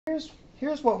Here's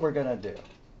what we're going to do.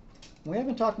 We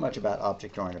haven't talked much about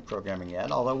object-oriented programming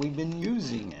yet, although we've been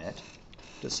using it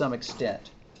to some extent.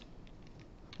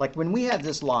 Like when we had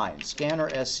this line,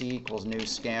 scanner SC equals new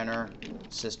scanner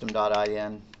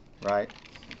system.in, right?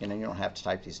 And then you don't have to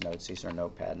type these notes. These are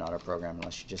Notepad, not a program,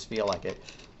 unless you just feel like it.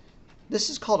 This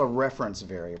is called a reference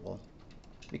variable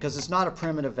because it's not a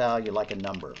primitive value like a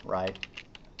number, right?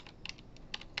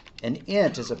 An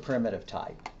int is a primitive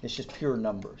type. It's just pure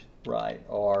numbers, right?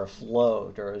 Or a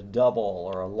float, or a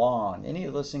double, or a long. Any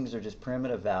of those things are just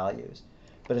primitive values.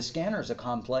 But a scanner is a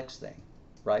complex thing,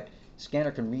 right? A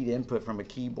scanner can read input from a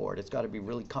keyboard. It's got to be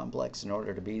really complex in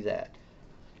order to be that.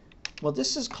 Well,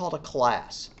 this is called a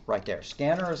class right there.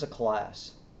 Scanner is a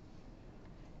class.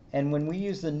 And when we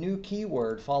use the new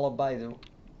keyword followed by the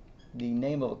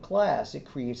name of a class, it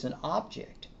creates an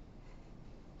object.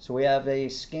 So we have a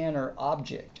scanner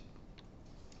object.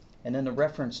 And then the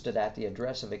reference to that, the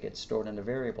address of it, gets stored in a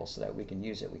variable so that we can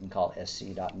use it. We can call it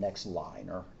sc.nextLine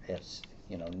or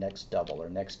next double or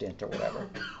next int or whatever.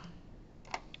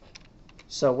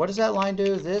 So what does that line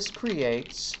do? This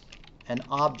creates an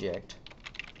object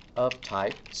of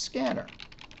type scanner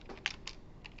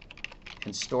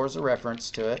and stores a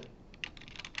reference to it.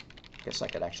 I guess I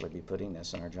could actually be putting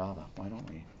this in our Java. Why don't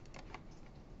we?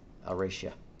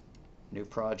 Eratia. New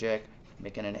project,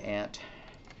 making an ant.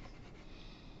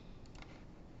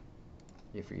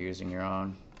 If you're using your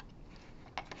own.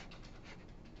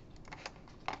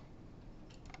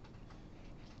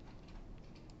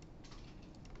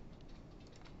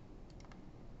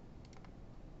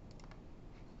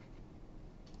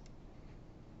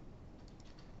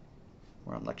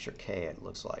 We're on Lecture K, it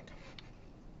looks like.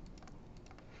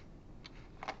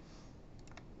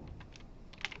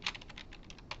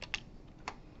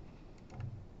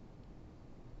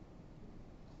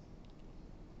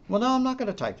 Well, no, I'm not going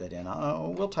to type that in.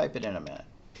 We'll type it in a minute.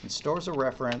 It stores a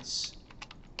reference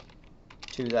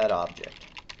to that object.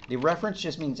 The reference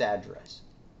just means address,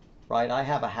 right? I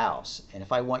have a house, and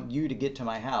if I want you to get to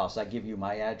my house, I give you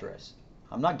my address.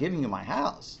 I'm not giving you my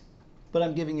house, but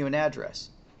I'm giving you an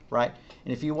address, right?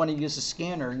 And if you want to use a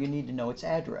scanner, you need to know its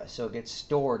address, so it gets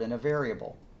stored in a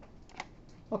variable.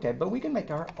 Okay, but we can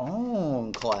make our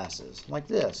own classes, like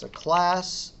this. A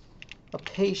class, a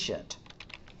patient.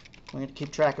 We're going to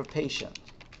keep track of patient.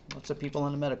 Lots of people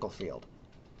in the medical field.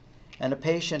 And a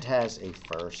patient has a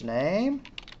first name,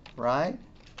 right?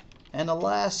 And a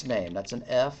last name. That's an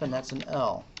F and that's an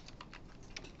L.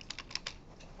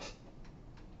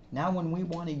 Now when we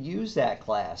want to use that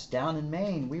class down in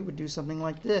main, we would do something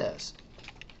like this.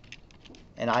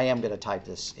 And I am going to type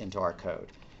this into our code.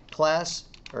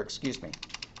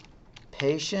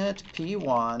 Patient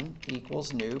P1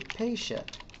 equals new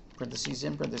patient. Parentheses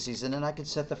in parentheses, and then I could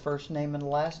set the first name and the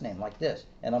last name like this,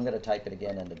 and I'm going to type it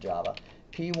again into Java.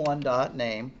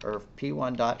 P1.name or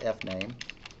P1.fname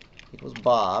equals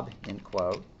Bob in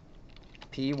quote.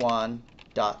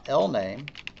 P1.lname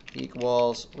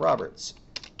equals Roberts.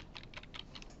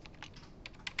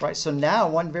 Right, so now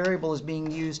one variable is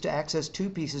being used to access two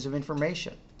pieces of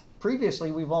information.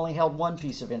 Previously, we've only held one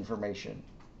piece of information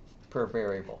per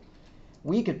variable.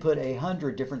 We could put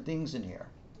 100 different things in here.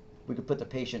 We could put the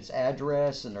patient's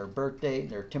address and their birth date and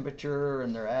their temperature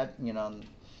and their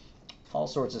all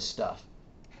sorts of stuff.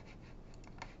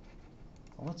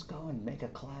 Well, let's go and make a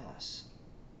class.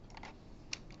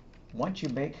 Once you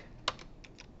make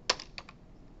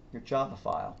your Java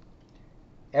file,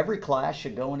 every class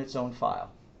should go in its own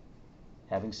file.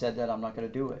 Having said that, I'm not going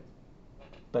to do it.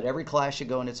 But every class should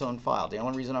go in its own file. The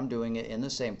only reason I'm doing it in the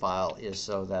same file is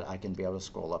so that I can be able to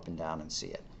scroll up and down and see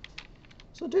it.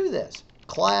 So do this.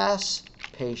 Class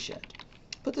patient.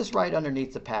 Put this right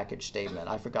underneath the package statement.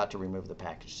 I forgot to remove the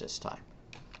package this time.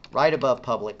 Right above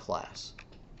public class.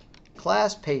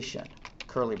 Class patient,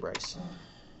 curly brace.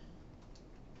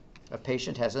 A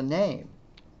patient has a name.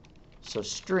 So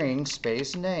string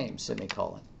space name,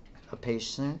 semicolon. A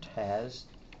patient has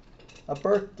a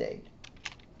birth date.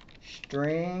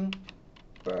 String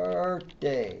birth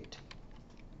date.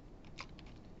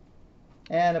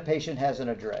 And a patient has an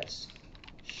address.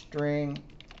 String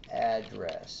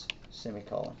address,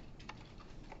 semicolon.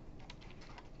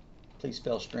 Please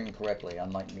spell string correctly,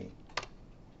 unlike me.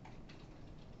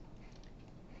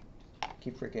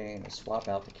 Keep forgetting to swap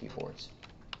out the keyboards.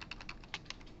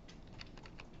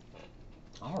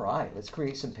 All right, let's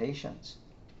create some patients.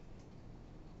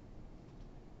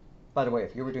 By the way,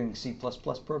 if you were doing C++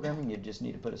 programming, you'd just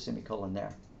need to put a semicolon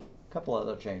there. A couple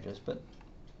other changes, but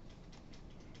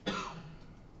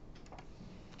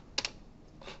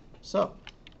so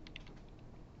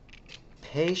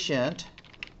patient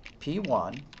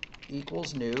P1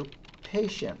 equals new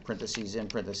patient, parentheses in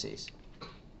parentheses.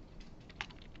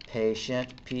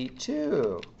 Patient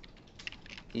P2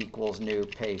 equals new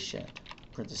patient,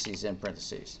 parentheses in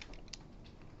parentheses.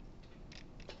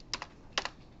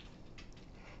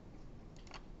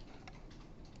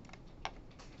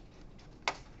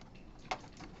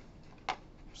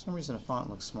 For some reason, the font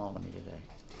looks small to me today.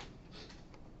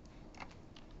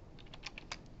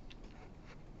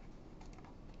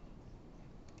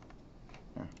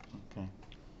 Okay.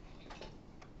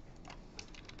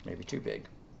 Maybe too big.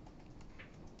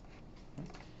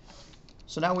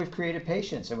 So now we've created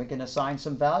patients, and we can assign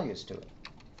some values to it.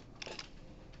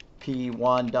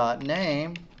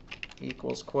 P1.name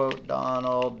equals, quote,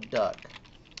 Donald Duck,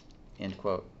 end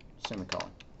quote, semicolon.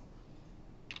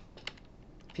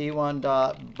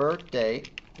 P1.birthdate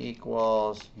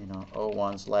equals,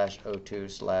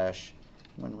 01/02/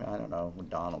 when, I don't know, when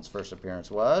Donald's first appearance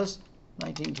was,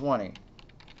 1920,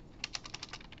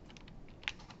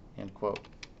 end quote,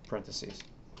 parentheses.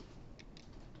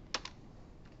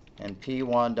 And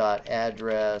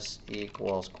P1.address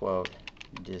equals, quote,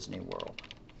 Disney World,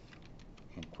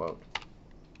 end quote.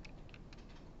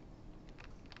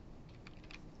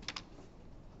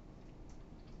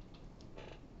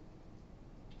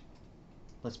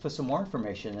 Let's put some more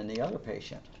information in the other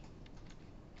patient.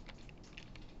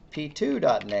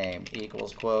 P2.name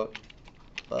equals, quote,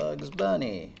 Bugs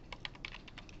Bunny,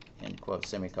 end quote,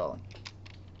 semicolon.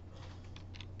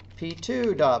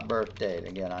 P2.birthdate,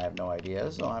 again, I have no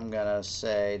idea, so I'm going to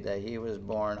say that he was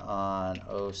born on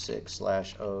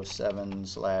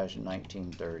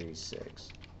 06/07/1936,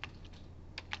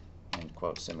 end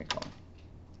quote, semicolon.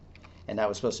 And that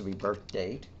was supposed to be birth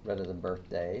date rather than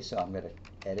birthday, so I'm going to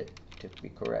edit to be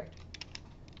correct.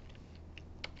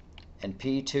 And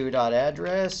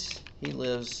P2.address, he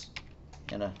lives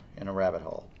in a rabbit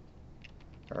hole,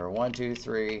 or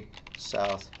 123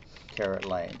 South Carrot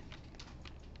Lane,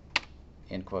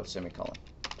 end quote, semicolon.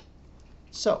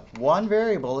 So one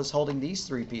variable is holding these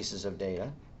three pieces of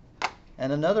data,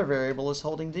 and another variable is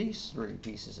holding these three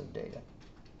pieces of data.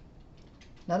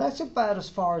 Now that's about as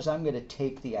far as I'm going to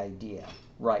take the idea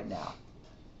right now,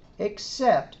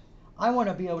 except I want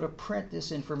to be able to print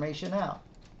this information out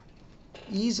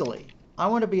easily. I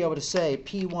want to be able to say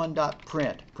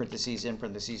P1.print, parentheses in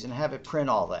parentheses, and have it print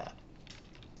all that.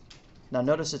 Now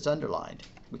notice it's underlined.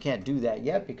 We can't do that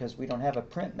yet because we don't have a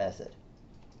print method.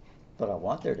 But I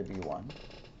want there to be one.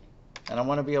 And I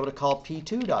want to be able to call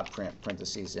P2.print,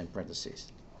 parentheses in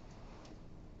parentheses.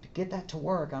 To get that to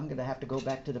work, I'm going to have to go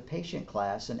back to the patient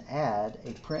class and add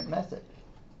a print method.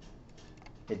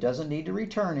 It doesn't need to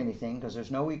return anything because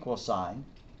there's no equal sign.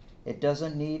 It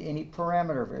doesn't need any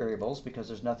parameter variables because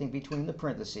there's nothing between the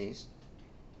parentheses.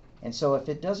 And so if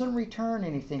it doesn't return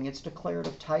anything, it's declared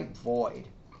of type void.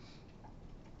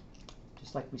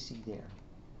 Just like we see there.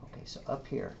 Okay, so up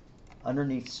here,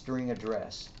 underneath string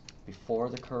address, before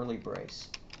the curly brace,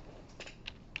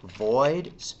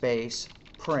 void space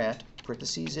print,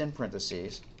 parentheses in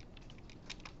parentheses,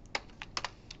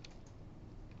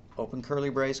 open curly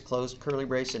brace, closed curly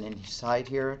brace, and inside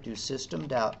here do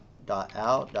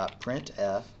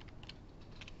system.out.printf.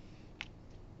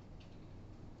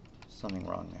 Something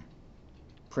wrong there.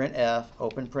 Printf,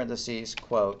 open parentheses,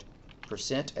 quote,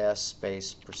 %s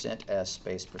space %s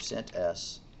space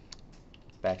 %s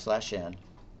 \n,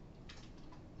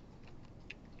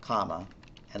 comma,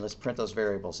 and let's print those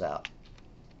variables out.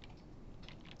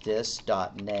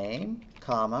 This.name,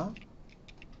 comma,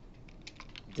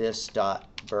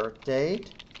 this.birthdate,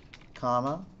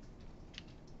 comma,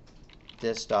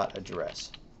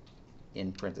 this.address,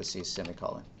 in parentheses,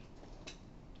 semicolon.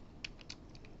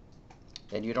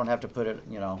 And you don't have to put it,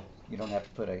 you don't have to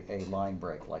put a line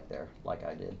break like there, like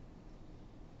I did.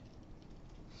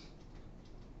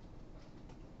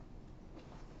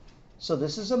 So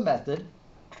this is a method,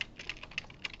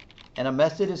 and a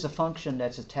method is a function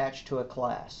that's attached to a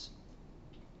class.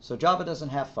 So Java doesn't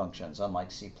have functions,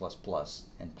 unlike C++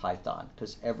 and Python,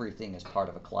 because everything is part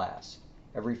of a class.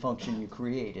 Every function you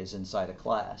create is inside a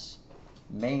class.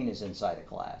 Main is inside a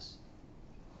class.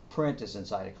 Print is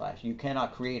inside a class. You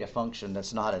cannot create a function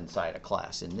that's not inside a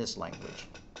class in this language,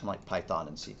 unlike Python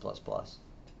and C++.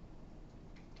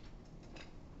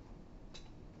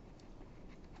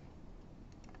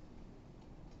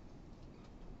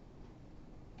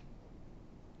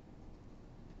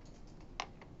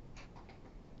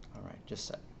 Just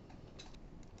set.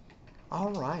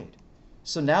 All right.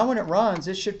 So now when it runs,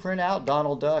 it should print out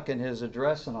Donald Duck and his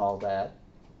address and all that.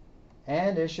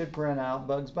 And it should print out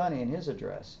Bugs Bunny and his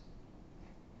address.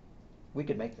 We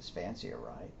could make this fancier,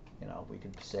 right? We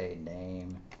could say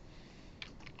name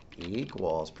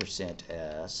equals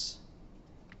 %s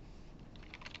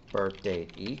birth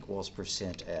date equals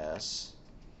 %s,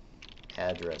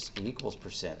 address equals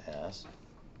 %s.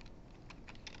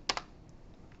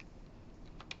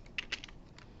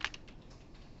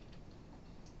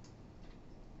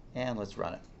 And let's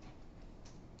run it.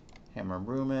 Hammer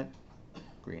improvement,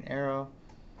 green arrow.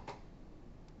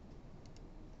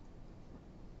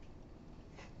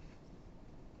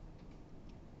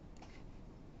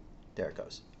 There it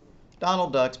goes.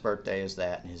 Donald Duck's birthday is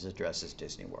that, and his address is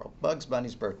Disney World. Bugs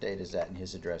Bunny's birthday is that, and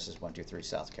his address is 123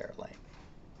 South Carrot Lane.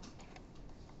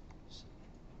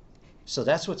 So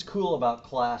that's what's cool about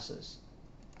classes,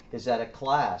 is that a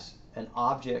class, an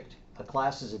object, a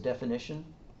class is a definition,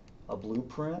 a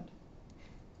blueprint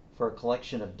for a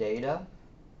collection of data,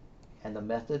 and the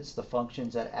methods, the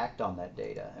functions that act on that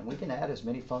data. And we can add as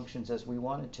many functions as we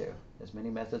wanted to, as many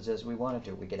methods as we wanted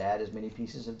to. We could add as many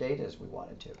pieces of data as we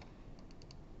wanted to.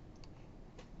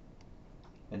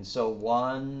 And so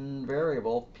one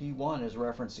variable, P1, is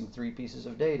referencing 3 pieces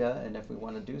of data, and if we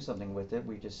want to do something with it,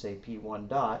 we just say P1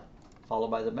 dot, followed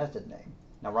by the method name.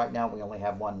 Now right now we only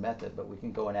have one method, but we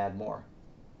can go and add more.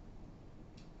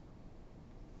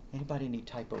 Anybody need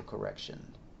typo correction?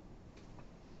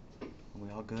 Are we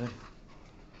all good?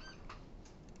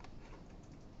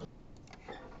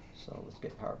 So let's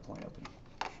get PowerPoint open.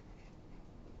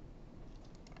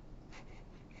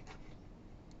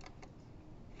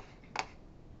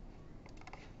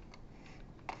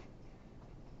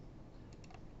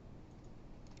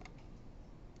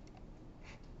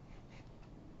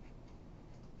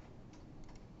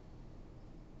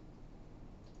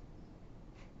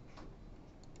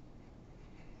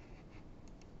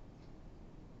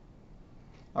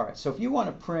 All right, so if you want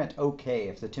to print OK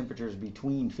if the temperature is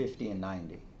between 50 and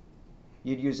 90,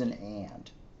 you'd use an AND,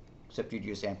 except you'd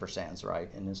use ampersands, right,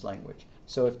 in this language.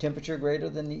 So if temperature greater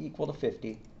than or equal to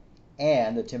 50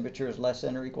 and the temperature is less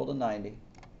than or equal to 90,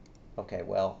 okay,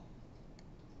 well,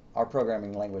 our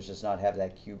programming language does not have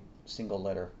that cute single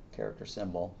letter character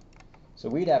symbol. So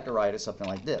we'd have to write it something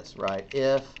like this, right?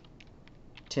 If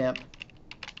temp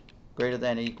greater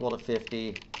than or equal to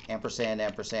 50, ampersand,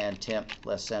 ampersand, temp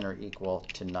less than or equal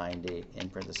to 90, in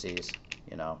parentheses,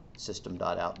 you know,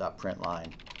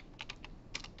 system.out.println.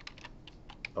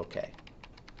 Okay,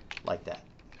 like that.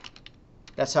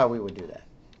 That's how we would do that.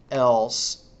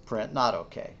 Else, print not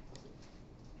okay.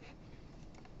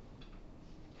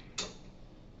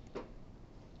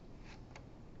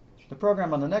 The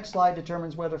program on the next slide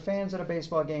determines whether fans at a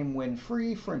baseball game win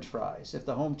free French fries. If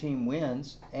the home team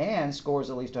wins and scores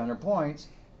at least 100 points,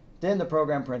 then the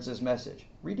program prints this message: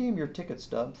 redeem your ticket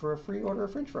stub for a free order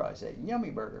of French fries at Yummy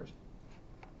Burgers.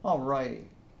 Alrighty.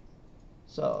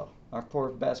 So, our poor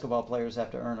basketball players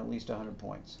have to earn at least 100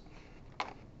 points.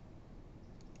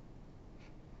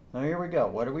 Now here we go.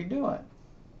 What are we doing?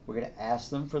 We're going to ask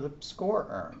them for the score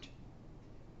earned.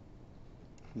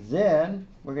 Then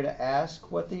we're going to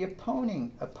ask what the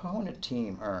opponent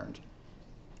team earned.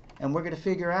 And we're going to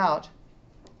figure out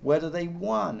whether they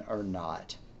won or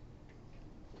not.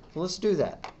 So let's do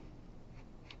that.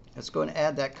 Let's go and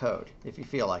add that code if you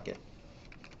feel like it.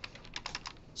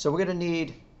 So we're going to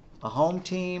need a home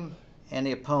team and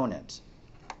the opponent.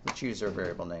 Let's use their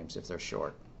variable names if they're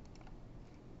short.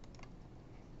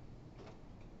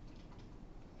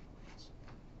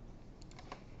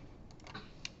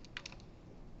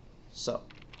 So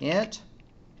int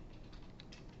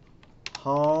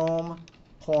home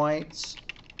points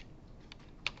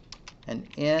and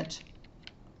int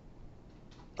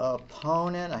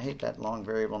opponent, I hate that long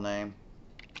variable name,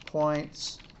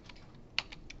 points.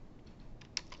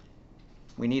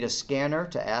 We need a scanner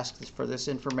to ask for this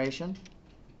information.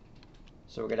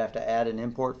 So we're going to have to add an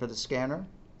import for the scanner.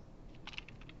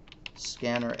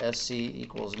 Scanner sc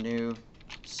equals new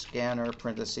scanner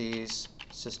parentheses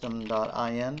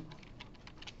system.in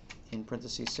in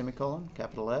parentheses semicolon,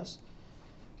 capital S.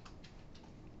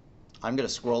 I'm going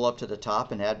to scroll up to the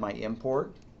top and add my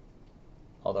import,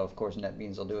 although of course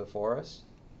NetBeans will do it for us.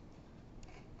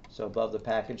 So above the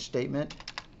package statement,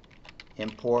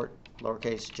 import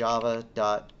lowercase java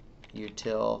dot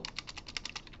util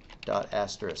dot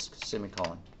asterisk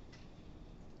semicolon.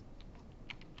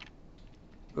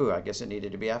 Ooh, I guess it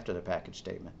needed to be after the package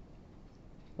statement.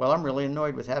 Well, I'm really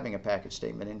annoyed with having a package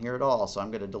statement in here at all, so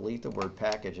I'm going to delete the word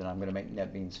package and I'm going to make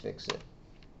NetBeans fix it.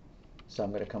 So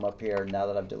I'm going to come up here. Now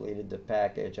that I've deleted the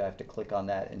package, I have to click on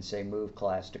that and say move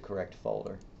class to correct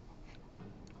folder.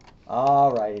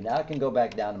 Alrighty, now I can go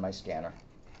back down to my scanner.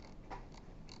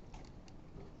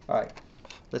 Alright,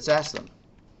 let's ask them.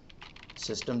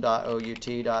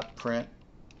 System.out.print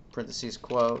parentheses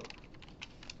quote,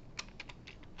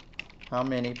 how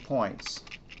many points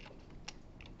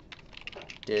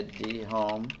did the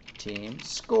home team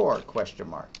score? Question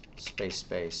mark, space,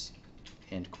 space,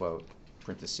 end quote,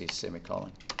 parentheses,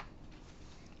 semicolon.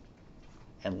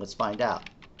 And let's find out.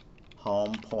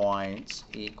 Home points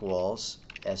equals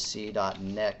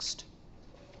sc.next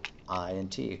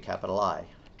int, capital I,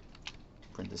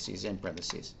 parentheses, in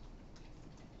parentheses.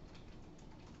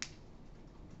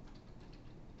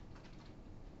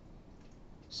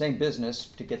 Same business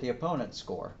to get the opponent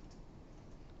score.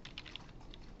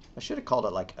 I should have called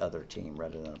it like other team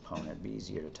rather than opponent. It'd be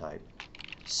easier to type.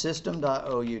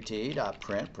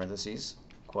 System.out.print, parentheses,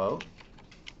 quote,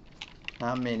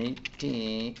 how many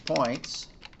points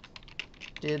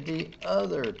did the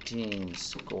other team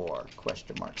score?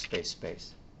 Question mark, space,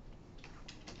 space,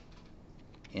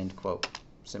 end quote,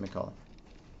 semicolon.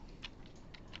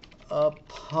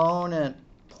 Opponent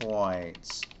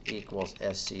points equals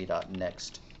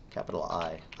sc.next, capital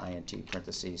I, int,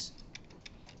 parentheses,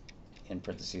 in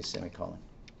parentheses, semicolon.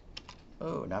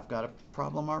 Oh, now I've got a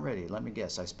problem already. Let me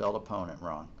guess, I spelled opponent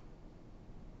wrong.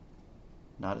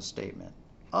 Not a statement.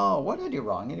 Oh, what did I do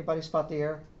wrong? Anybody spot the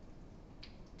error?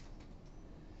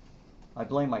 I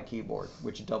blame my keyboard,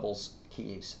 which doubles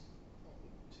keys.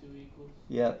 2 equals?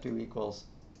 Yeah, 2 equals.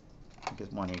 I think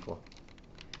it's 1 equal.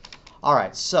 All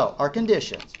right, so our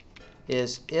conditions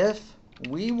is if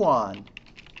we won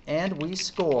and we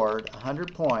scored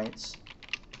 100 points,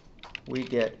 we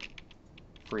get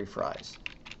free fries.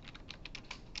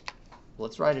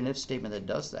 Let's write an if statement that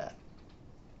does that.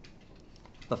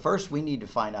 But first we need to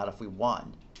find out if we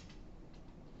won.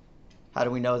 How do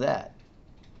we know that?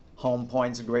 Home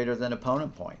points greater than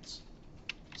opponent points.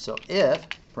 So if,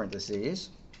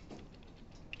 parentheses,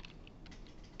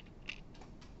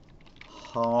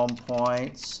 home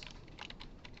points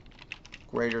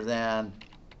greater than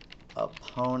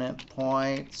opponent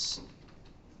points,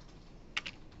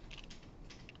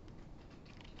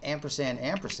 ampersand,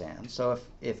 ampersand. So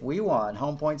if we won,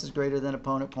 home points is greater than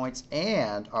opponent points,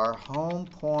 and our home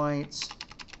points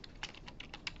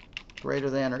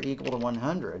greater than or equal to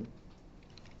 100,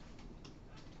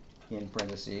 in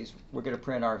parentheses, we're going to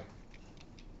print our,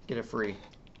 get a free,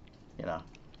 you know,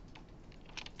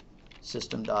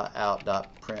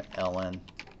 system.out.println,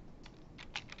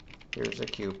 here's a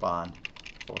coupon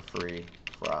for free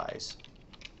fries,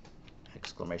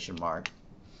 exclamation mark,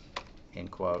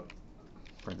 end quote,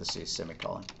 parentheses,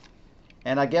 semicolon.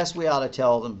 And I guess we ought to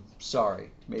tell them,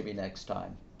 sorry, maybe next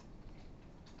time.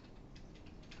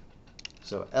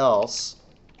 So else,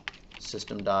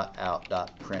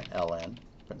 system.out.println,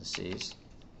 parentheses,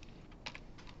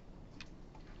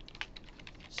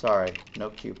 sorry, no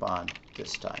coupon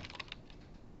this time,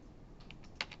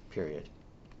 period,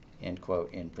 end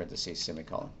quote, in parentheses,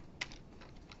 semicolon.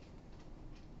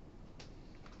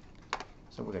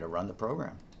 So we're going to run the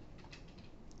program.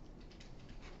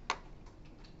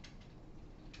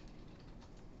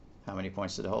 How many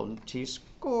points did the whole team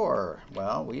score?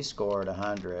 Well, we scored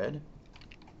 100.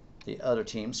 The other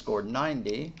team scored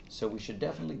 90, so we should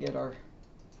definitely get our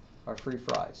free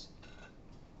fries.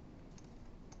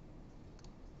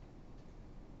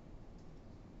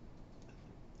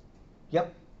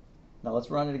 Yep. Now let's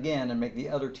run it again and make the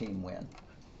other team win.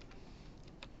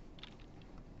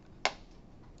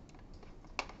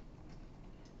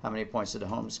 How many points did the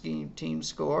home team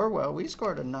score? Well, we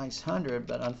scored a nice 100,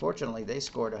 but unfortunately they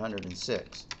scored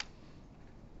 106.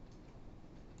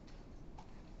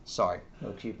 Sorry,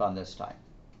 no coupon this time.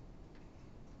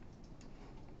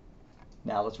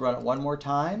 Now let's run it one more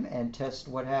time and test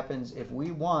what happens if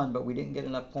we won but we didn't get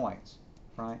enough points,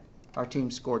 right? Our team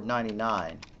scored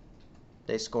 99.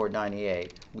 They scored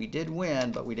 98. We did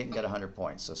win, but we didn't get 100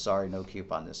 points, so sorry, no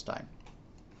coupon this time.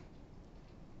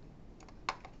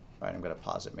 All right, I'm going to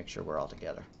pause it, make sure we're all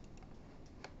together.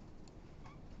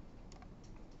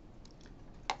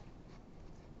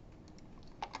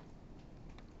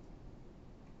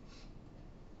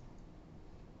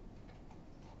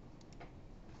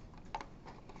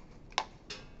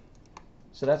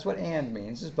 So that's what and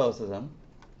means, is both of them.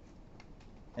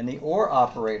 And the or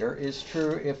operator is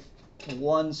true if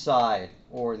one side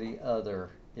or the other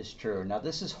is true. Now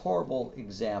this is a horrible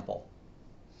example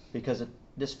because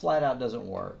this flat out doesn't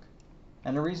work.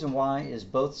 And the reason why is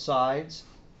both sides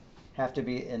have to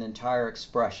be an entire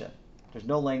expression. There's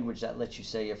no language that lets you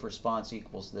say if response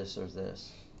equals this or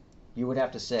this. You would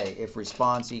have to say if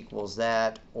response equals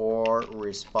that or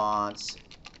response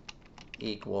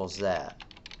equals that.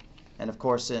 And of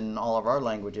course, in all of our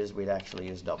languages, we'd actually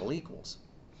use double equals,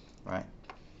 right?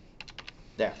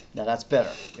 There. Now that's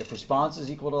better. If response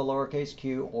is equal to a lowercase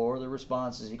q or the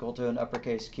response is equal to an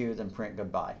uppercase q, then print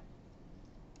goodbye.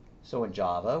 So in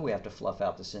Java, we have to fluff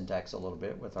out the syntax a little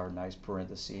bit with our nice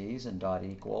parentheses and dot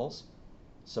equals.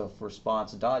 So if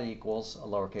response dot equals a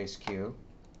lowercase q,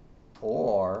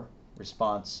 or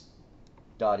response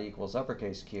dot equals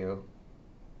uppercase q,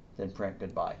 then print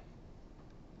goodbye.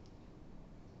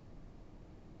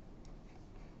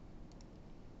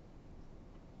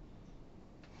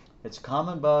 It's a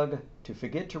common bug to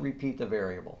forget to repeat the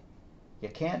variable. You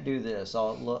can't do this,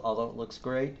 although it looks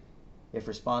great. If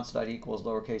response dot equals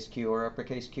lowercase q or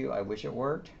uppercase q, I wish it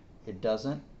worked. It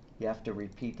doesn't. You have to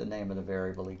repeat the name of the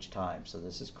variable each time. So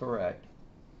this is correct.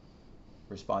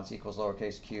 Response equals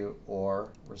lowercase q or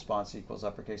response equals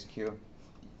uppercase q.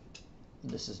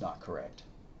 This is not correct.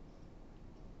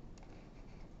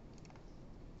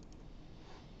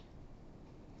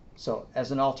 So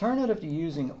as an alternative to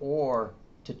using or,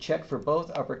 to check for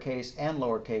both uppercase and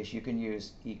lowercase, you can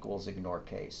use equals ignore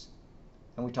case.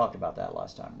 And we talked about that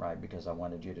last time, right? Because I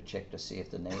wanted you to check to see if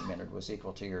the name entered was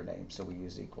equal to your name. So we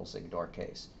use equals ignore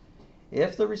case.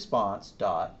 If the response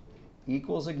dot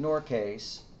equals ignore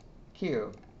case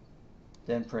q,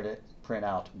 then print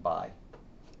out by.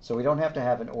 So we don't have to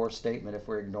have an or statement if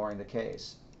we're ignoring the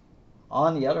case.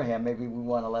 On the other hand, maybe we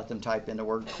want to let them type in the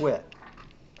word quit,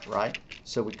 right?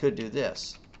 So we could do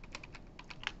this.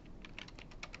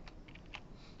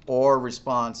 Or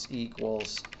response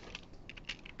equals,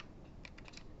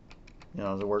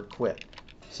 the word quit,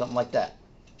 something like that.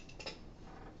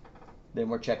 Then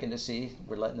we're checking to see,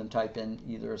 we're letting them type in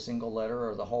either a single letter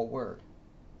or the whole word.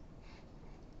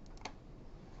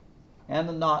 And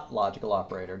the not logical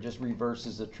operator just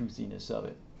reverses the truthiness of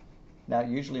it. Now it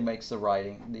usually makes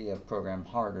the program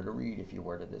harder to read if you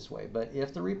word it this way. But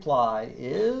if the reply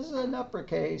is an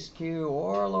uppercase q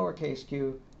or a lowercase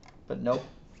q, but nope,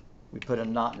 we put a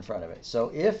not in front of it.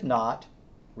 So if not,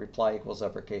 reply equals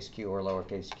uppercase q or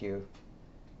lowercase q,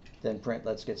 then print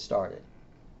let's get started.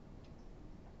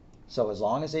 So as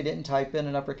long as they didn't type in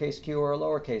an uppercase q or a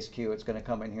lowercase q, it's going to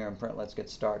come in here and print let's get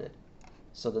started.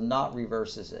 So the not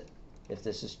reverses it. If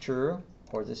this is true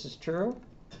or this is true,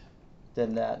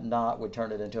 then that not would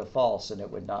turn it into a false and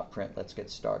it would not print let's get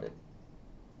started.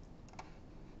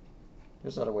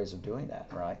 There's other ways of doing that,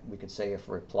 right? We could say if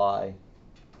reply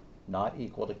not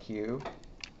equal to q,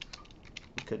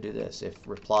 we could do this. If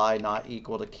reply not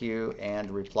equal to q and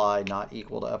reply not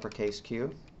equal to uppercase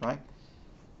q, right?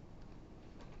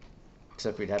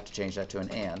 Except we'd have to change that to an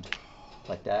and,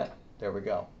 like that. There we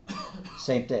go.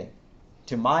 Same thing.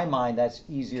 To my mind, that's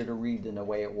easier to read than the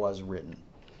way it was written.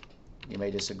 You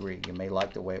may disagree. You may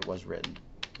like the way it was written.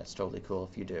 That's totally cool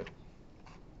if you do.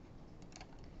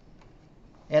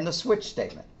 And the switch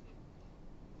statement.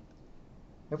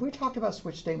 Have we talked about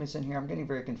switch statements in here? I'm getting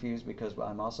very confused because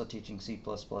I'm also teaching C++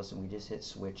 and we just hit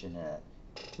switch in it.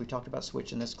 Have we talked about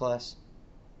switch in this class?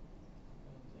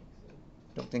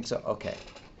 Don't think so? Okay.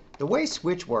 The way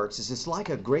switch works is it's like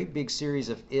a great big series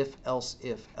of if, else,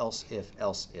 if, else, if,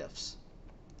 else, ifs.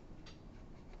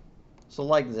 So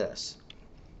like this.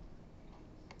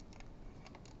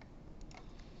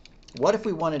 What if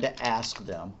we wanted to ask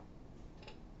them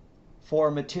for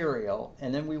a material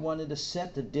and then we wanted to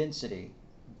set the density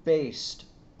based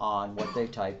on what they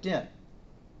typed in?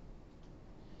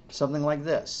 Something like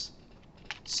this.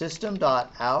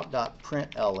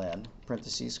 System.out.println,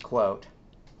 parentheses, quote,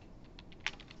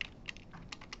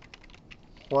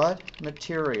 what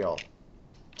material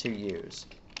to use,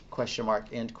 question mark,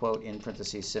 end quote, in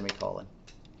parentheses, semicolon.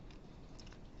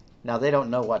 Now they don't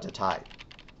know what to type.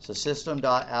 So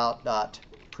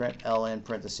system.out.println,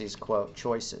 parentheses, quote,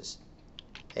 choices.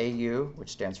 AU, which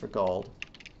stands for gold,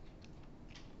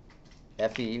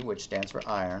 FE, which stands for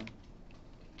iron,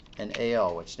 and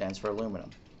AL, which stands for aluminum.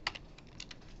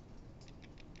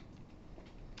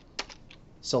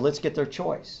 So let's get their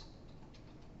choice.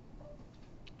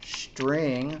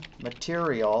 String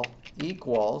material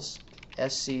equals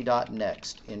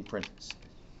sc.next in parentheses.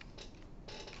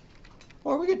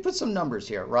 Or we could put some numbers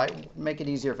here, right? Make it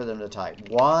easier for them to type.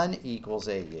 1 equals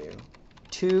AU,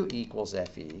 2 equals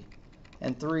FE,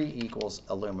 and 3 equals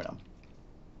aluminum.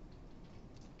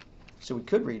 So we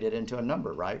could read it into a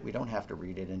number, right? We don't have to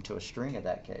read it into a string in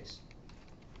that case.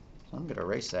 So I'm going to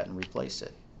erase that and replace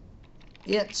it.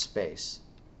 Int space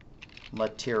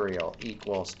material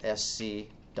equals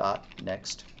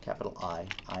sc.next, capital I,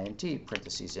 int,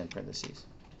 parentheses, in parentheses.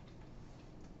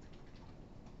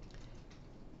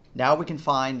 Now we can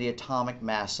find the atomic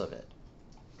mass of it.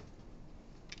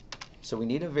 So we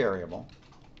need a variable,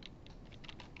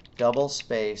 double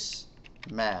space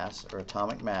mass, or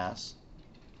atomic mass,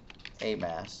 a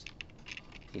mass,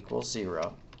 equals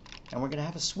 0. And we're going to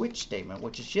have a switch statement,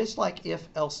 which is just like if,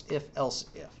 else, if, else,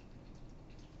 if.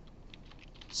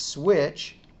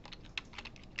 Switch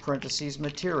parentheses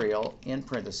material in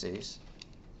parentheses,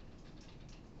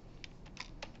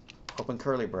 open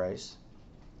curly brace.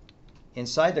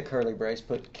 Inside the curly brace,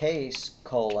 put case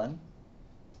colon.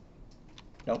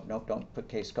 Nope, don't put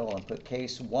case colon. Put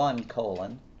case 1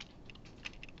 colon.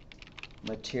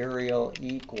 Material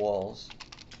equals,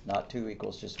 not 2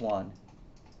 equals, just 1.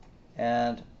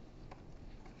 And,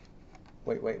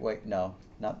 wait, no,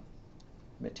 not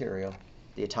material.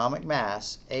 The atomic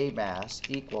mass, A mass,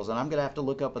 equals, and I'm going to have to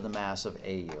look up the mass of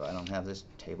AU. I don't have this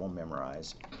table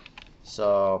memorized.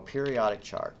 So, periodic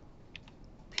chart.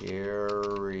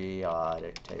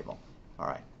 Periodic table. All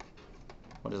right.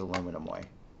 What does aluminum weigh?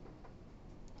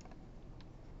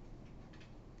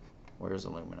 Where's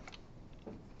aluminum?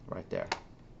 Right there.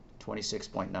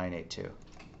 26.982.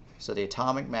 So the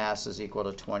atomic mass is equal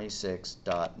to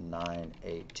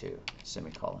 26.982,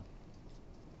 semicolon.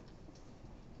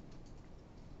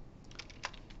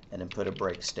 And then put a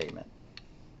break statement.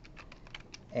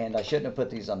 And I shouldn't have put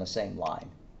these on the same line.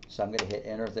 So I'm going to hit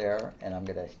enter there, and I'm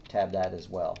going to tab that as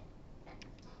well.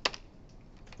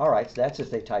 All right, so that's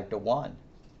if they typed a 1.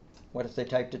 What if they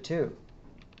typed a 2?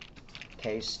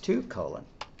 Case 2 colon.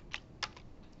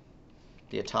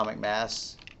 The atomic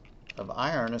mass of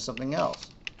iron is something else.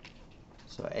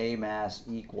 So A mass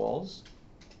equals,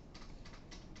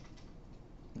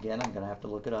 again, I'm going to have to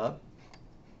look it up.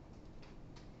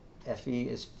 Fe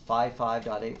is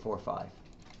 55.845.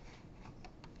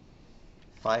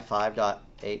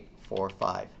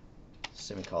 55.845,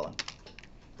 semicolon,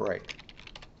 break.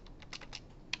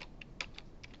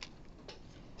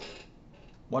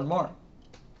 One more.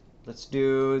 Let's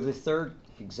do the third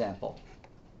example.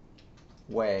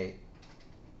 Weigh.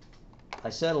 I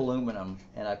said aluminum,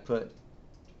 and I put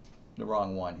the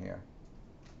wrong one here.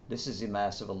 This is the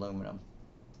mass of aluminum.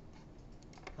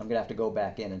 I'm going to have to go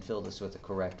back in and fill this with the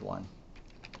correct one.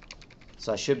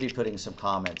 So I should be putting some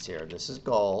comments here. This is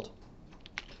gold.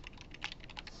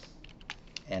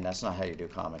 And that's not how you do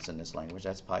comments in this language.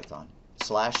 That's Python. /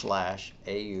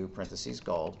 AU parentheses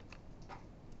gold.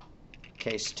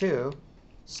 Case 2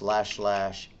 /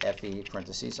 FE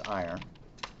parentheses iron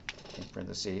in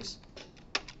parentheses.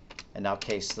 And now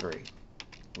case 3,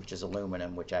 which is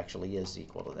aluminum, which actually is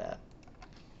equal to that.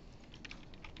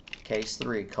 Case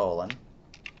 3 colon,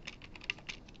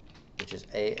 which is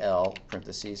AL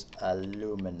parentheses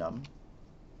aluminum.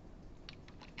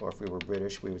 Or if we were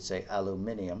British, we would say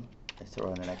aluminium. They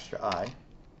throw in an extra I.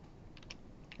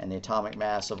 And the atomic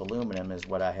mass of aluminum is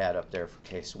what I had up there for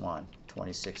case 1,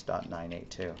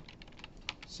 26.982,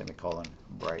 semicolon,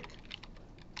 break.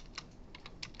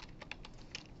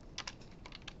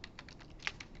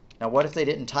 Now what if they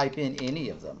didn't type in any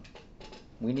of them?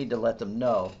 We need to let them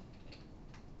know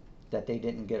that they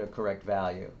didn't get a correct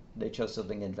value. They chose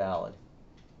something invalid.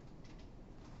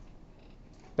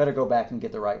 Better go back and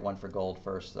get the right one for gold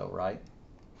first though, right?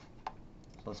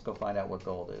 So let's go find out what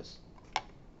gold is.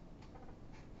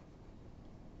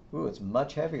 Ooh, it's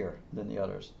much heavier than the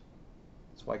others.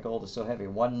 That's why gold is so heavy.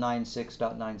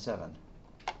 196.97.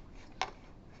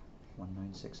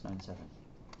 196.97.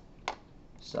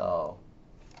 So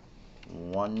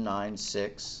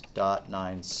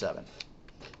 196.97.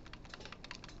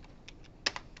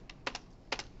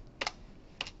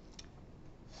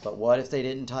 But what if they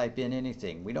didn't type in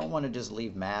anything? We don't want to just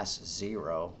leave mass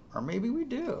 0, or maybe we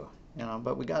do, you know,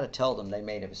 but we got to tell them they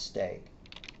made a mistake.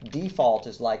 Default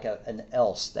is like an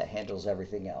else that handles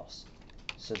everything else.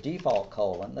 So default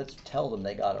colon, let's tell them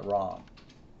they got it wrong.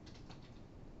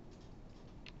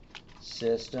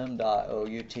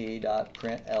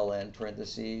 System.out.println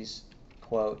parentheses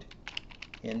quote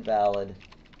invalid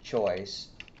choice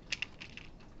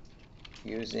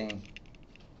using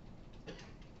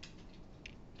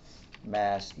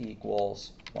mass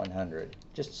equals 100.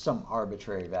 Just some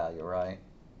arbitrary value, right?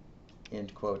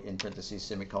 End quote in parentheses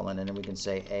semicolon, and then we can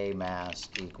say A mass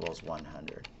equals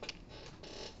 100.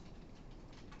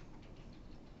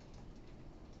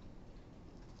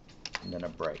 And then a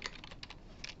break.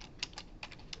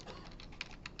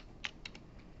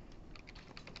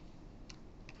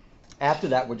 After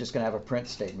that, we're just going to have a print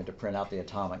statement to print out the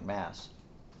atomic mass.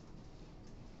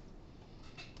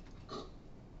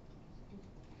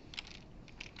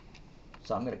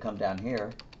 So I'm going to come down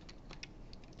here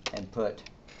and put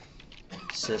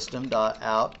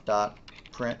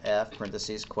system.out.printf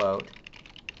parentheses quote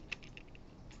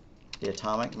the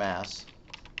atomic mass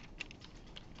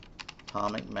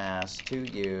to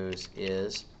use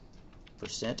is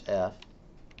 %f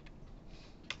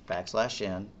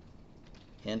 \n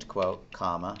end quote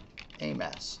comma A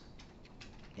mass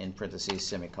in parentheses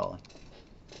semicolon.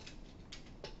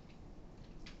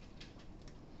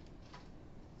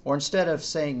 Or instead of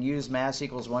saying use mass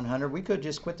equals 100, we could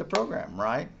just quit the program,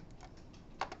 right?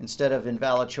 Instead of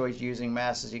invalid choice using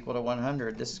mass is equal to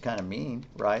 100, this is kind of mean,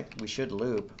 right? We should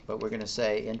loop, but we're going to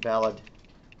say invalid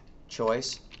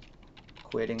choice,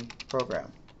 quitting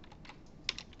program.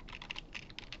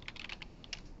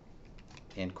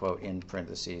 End quote, in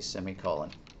parentheses,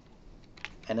 semicolon.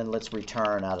 And then let's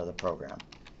return out of the program,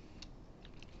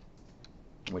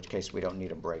 in which case we don't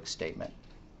need a break statement.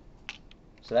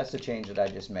 So that's the change that I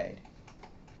just made.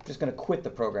 I'm just going to quit the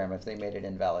program if they made an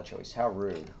invalid choice. How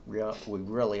rude. We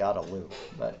really ought to loop,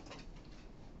 but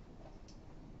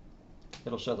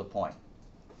it'll show the point.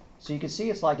 So you can see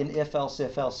it's like an if, else,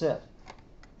 if, else, if.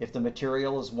 If the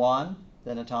material is 1,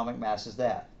 then atomic mass is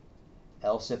that.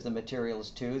 Else if the material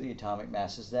is 2, the atomic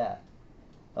mass is that.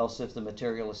 Else if the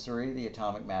material is 3, the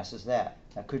atomic mass is that.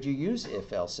 Now could you use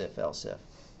if, else, if, else, if?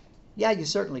 Yeah, you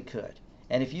certainly could.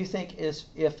 And if you think if,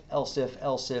 else,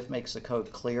 if makes the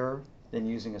code clearer than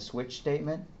using a switch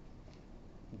statement,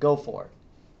 go for it.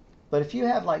 But if you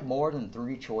have like more than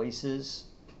 3 choices,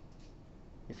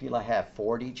 if you like have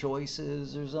 40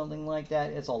 choices or something like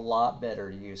that, it's a lot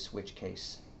better to use switch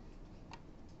case.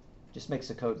 Just makes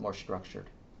the code more structured.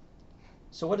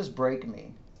 So what does break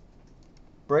mean?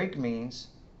 Break means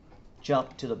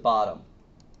jump to the bottom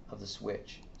of the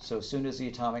switch. So as soon as the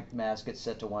atomic mass gets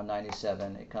set to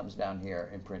 197, it comes down here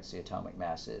and prints the atomic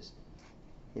masses.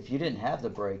 If you didn't have the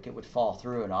break, it would fall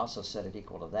through and also set it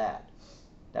equal to that.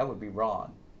 That would be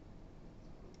wrong.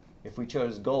 If we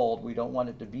chose gold, we don't want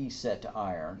it to be set to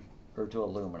iron or to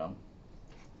aluminum.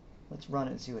 Let's run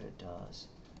it and see what it does.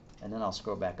 And then I'll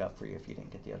scroll back up for you if you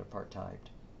didn't get the other part typed.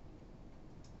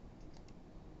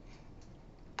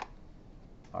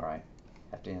 All right,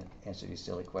 have to answer these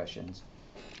silly questions.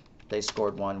 They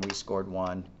scored 1, we scored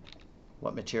 1.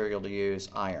 What material to use?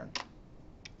 Iron.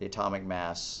 The atomic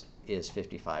mass is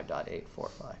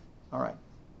 55.845. All right,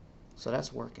 so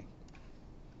that's working.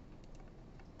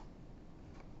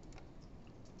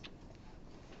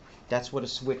 That's what a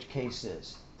switch case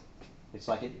is. It's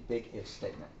like a big if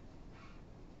statement.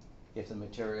 If the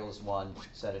material is 1,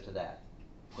 set it to that.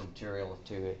 The material of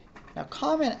 2. Now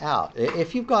comment out,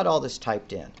 if you've got all this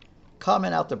typed in,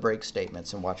 comment out the break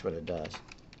statements and watch what it does.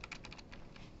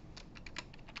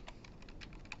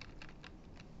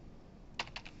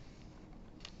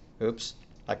 Oops,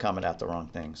 I comment out the wrong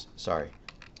things. Sorry.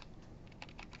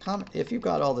 If you've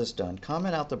got all this done,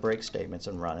 comment out the break statements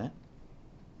and run it.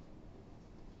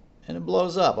 And it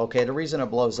blows up. Okay, the reason it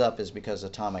blows up is because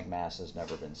atomic mass has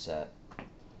never been set.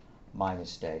 My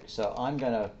mistake. So I'm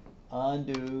going to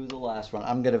undo the last one.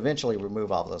 I'm going to eventually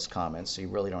remove all those comments, so you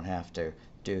really don't have to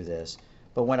do this.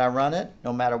 But when I run it,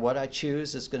 no matter what I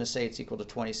choose, it's going to say it's equal to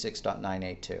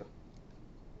 26.982.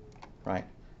 Right?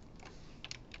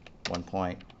 1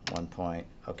 point, 1 point.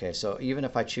 Okay, so even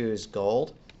if I choose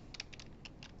gold,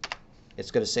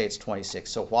 it's going to say it's 26.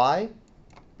 So why?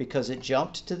 Because it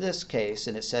jumped to this case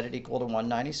and it set it equal to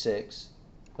 196,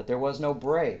 but there was no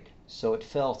break. So it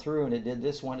fell through and it did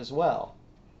this one as well.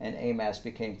 And A mass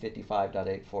became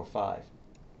 55.845.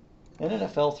 And then it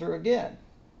fell through again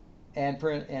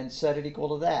and set it equal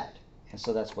to that. And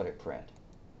so that's what it printed.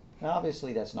 Now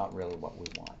obviously that's not really what we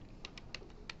want.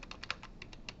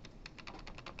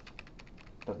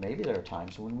 But maybe there are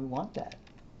times when we want that.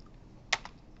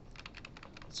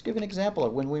 Let's give an example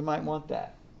of when we might want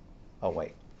that. Oh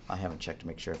wait, I haven't checked to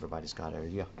make sure everybody's got it. Are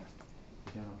you? You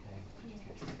doing okay?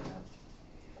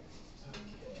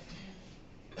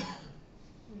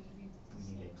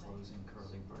 We need a closing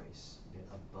curly brace bit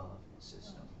above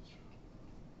system.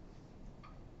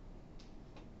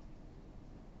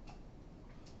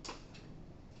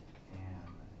 And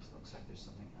it looks like there's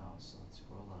something else, so let's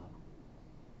scroll up.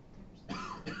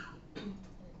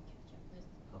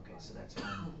 Okay, so that's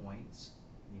on points.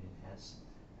 Need an S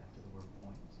after the word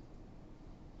points.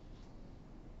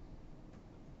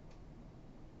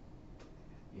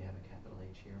 You have a capital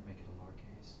H here, make it a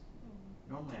lowercase.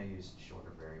 Normally I use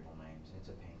shorter variable names. It's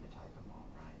a pain to type them all,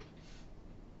 right?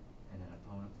 And then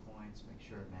opponent points, make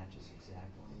sure it matches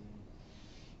exactly.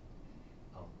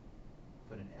 Oh,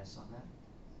 put an S on that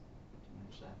to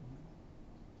match that one.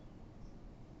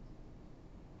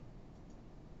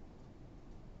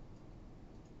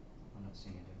 I'm not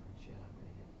seeing a difference yet. I'm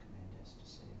going to hit Command S to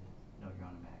save it. No, you're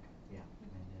on a Mac. Yeah,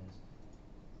 Command S.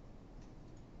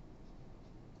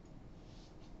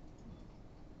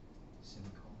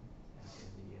 Semicolon after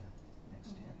the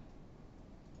next hint.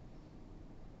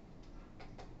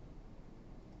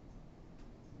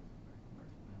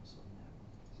 Remember, mouse on that one.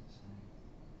 What does it say?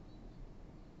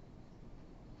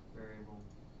 Variable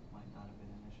might not have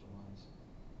been initialized.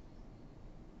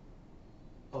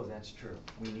 Oh, that's true.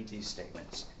 We need these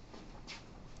statements.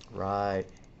 Right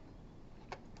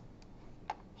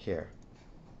here.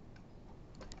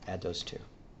 Add those two.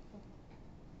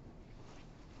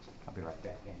 I'll be right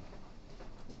back, gang.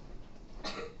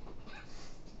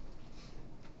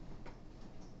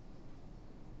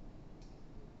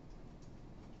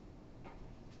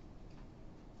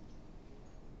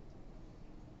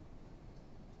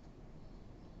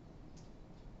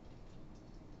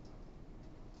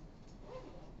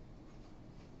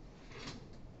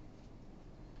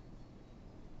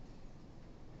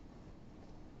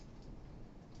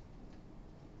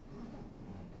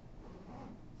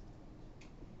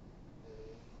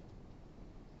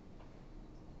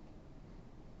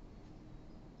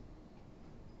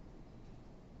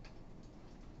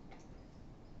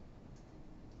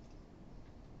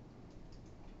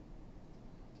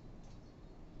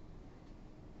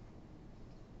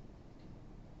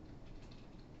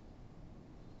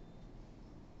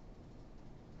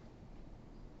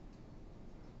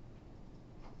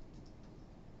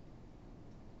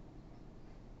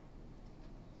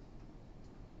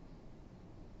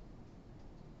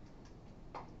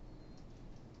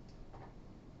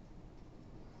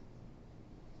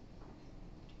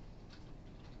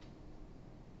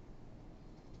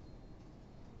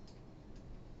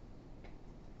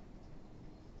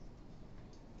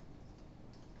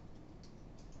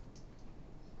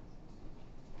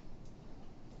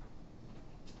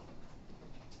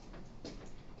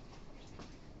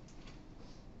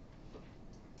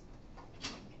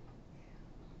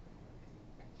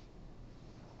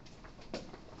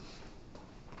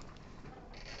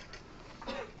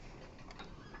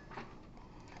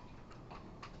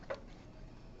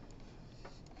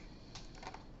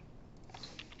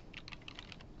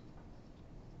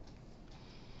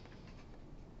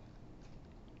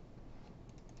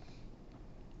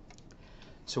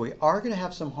 So we are going to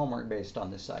have some homework based on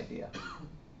this idea.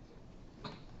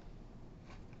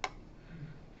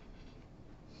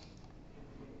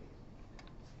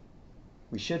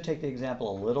 We should take the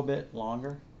example a little bit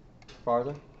longer,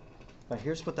 farther, but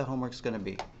here's what the homework's going to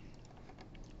be.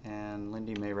 And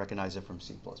Lindy may recognize it from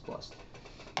C++.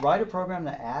 Write a program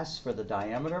that asks for the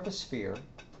diameter of a sphere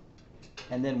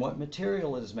and then what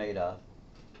material it is made of,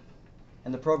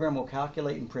 and the program will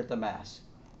calculate and print the mass.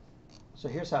 So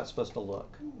here's how it's supposed to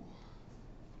look.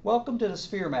 Welcome to the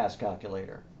sphere mass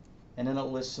calculator. And then it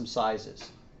lists some sizes: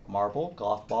 marble,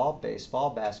 golf ball, baseball,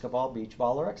 basketball, beach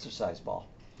ball, or exercise ball.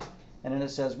 And then it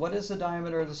says, what is the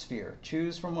diameter of the sphere?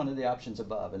 Choose from one of the options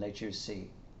above, and they choose C.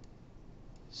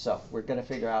 So we're going to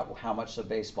figure out how much the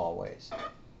baseball weighs.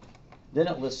 Then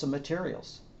it lists some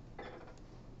materials.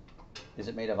 Is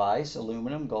it made of ice,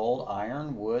 aluminum, gold,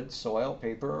 iron, wood, soil,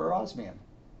 paper, or osmium?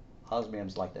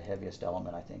 Osmium's like the heaviest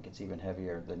element, I think. It's even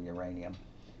heavier than uranium.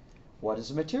 What is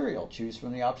the material? Choose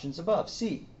from the options above,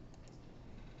 C.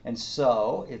 And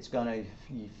so it's going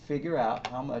to figure out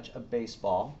how much a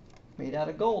baseball made out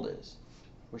of gold is.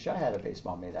 Wish I had a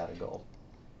baseball made out of gold.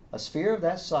 A sphere of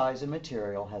that size and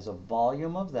material has a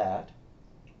volume of that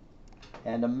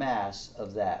and a mass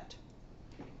of that.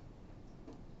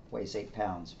 Weighs 8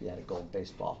 pounds if you had a gold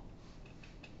baseball.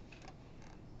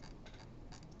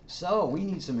 So we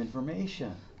need some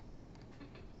information.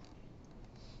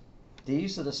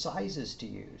 These are the sizes to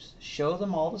use. Show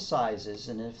them all the sizes,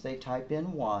 and if they type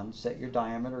in 1, set your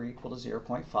diameter equal to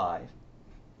 0.5.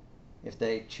 If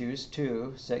they choose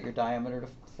 2, set your diameter to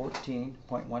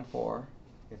 14.14.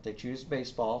 If they choose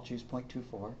baseball, choose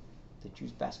 0.24. If they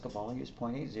choose basketball, use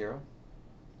 0.80.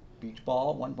 Beach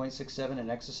ball, 1.67,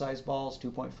 and exercise balls,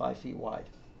 2.5 feet wide.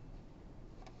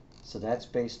 So that's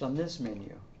based on this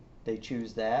menu. They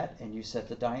choose that, and you set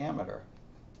the diameter.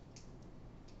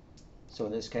 So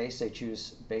in this case, they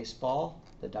choose baseball.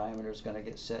 The diameter is going to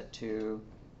get set to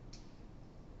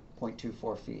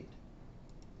 0.24 feet.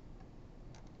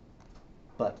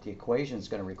 But the equation is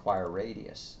going to require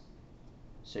radius.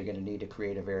 So you're going to need to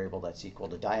create a variable that's equal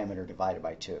to diameter divided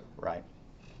by 2, right?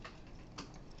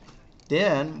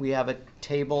 Then we have a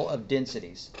table of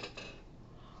densities.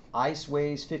 Ice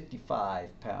weighs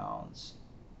 55 pounds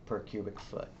per cubic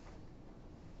foot.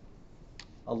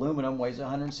 Aluminum weighs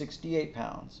 168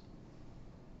 pounds.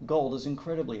 Gold is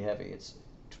incredibly heavy. It's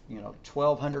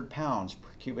 1,200 pounds per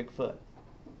cubic foot.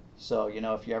 So,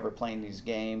 if you're ever playing these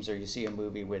games or you see a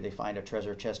movie where they find a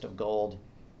treasure chest of gold,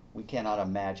 we cannot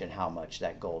imagine how much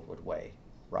that gold would weigh,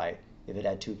 right? If it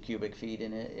had 2 cubic feet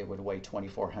in it, it would weigh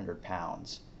 2,400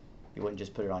 pounds. You wouldn't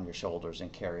just put it on your shoulders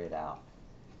and carry it out.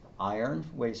 Iron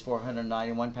weighs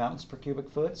 491 pounds per cubic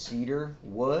foot. Cedar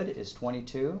wood is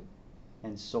 22.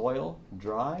 And soil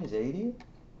dry is 80.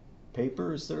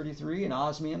 paper is 33 and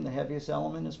osmium, the heaviest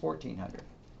element, is 1400.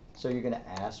 So you're going to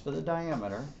ask for the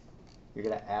diameter, you're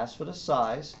going to ask for the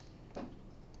size,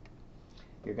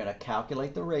 you're going to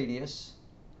calculate the radius,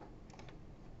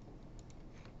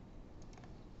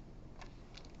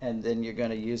 and then you're going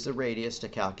to use the radius to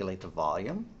calculate the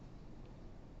volume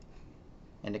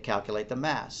and to calculate the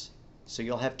mass. So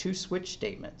you'll have two switch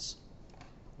statements.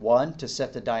 One to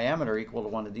set the diameter equal to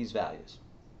one of these values,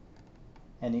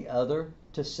 and the other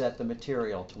to set the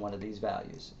material to one of these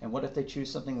values. And what if they choose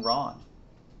something wrong?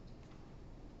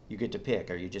 You get to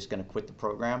pick. Are you just going to quit the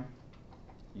program?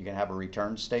 You're going to have a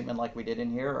return statement like we did in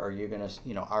here, or are you going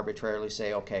to, arbitrarily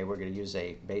say, okay, we're going to use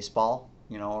a baseball,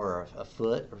 or a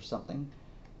foot or something?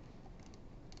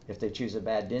 If they choose a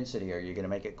bad density, are you going to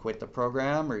make it quit the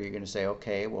program, or are you going to say,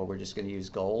 okay, well, we're just going to use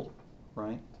gold,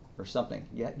 right, or something?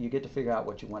 Yeah, you get to figure out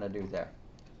what you want to do there.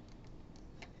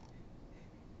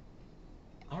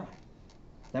 All right,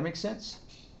 that makes sense?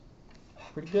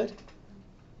 Pretty good?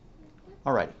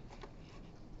 All right.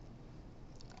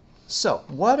 So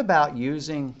what about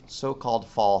using so-called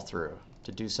fall-through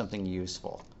to do something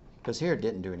useful? Because here it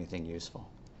didn't do anything useful.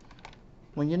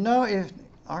 Well, if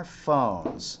our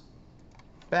phones,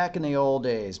 back in the old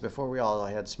days, before we all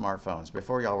had smartphones,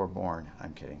 before y'all were born,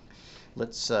 I'm kidding.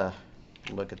 Let's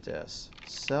look at this.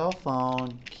 Cell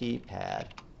phone keypad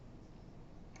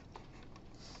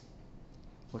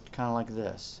looked kind of like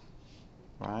this,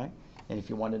 right? And if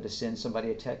you wanted to send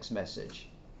somebody a text message,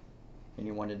 and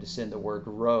you wanted to send the word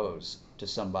rose to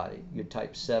somebody, you'd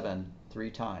type 7 3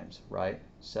 times, right?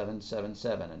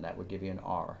 777, and that would give you an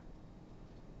R.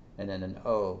 And then an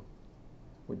O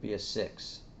would be a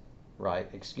 6, right?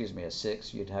 Excuse me, a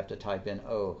 6, you'd have to type in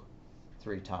O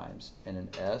 3 times. And an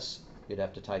S, you'd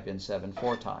have to type in 7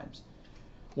 4 times.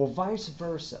 Well, vice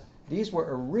versa. These were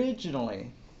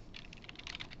originally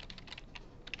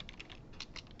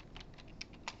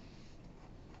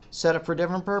set up for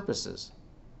different purposes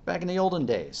back in the olden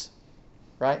days,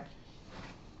 right?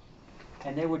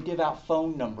 And they would give out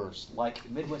phone numbers, like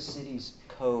Midwest City's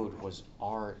code was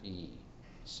RE,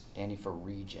 standing for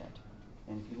Regent.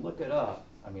 And if you look it up,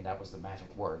 that was the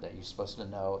magic word that you're supposed to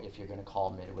know if you're going to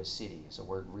call Midwest City. It's a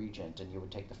word Regent, and you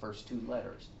would take the first 2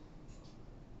 letters.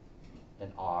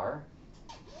 An R,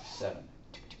 7.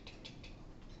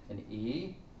 An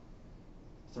E,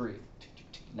 3.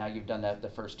 Now you've done that the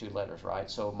first 2 letters, right?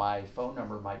 So my phone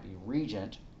number might be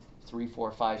Regent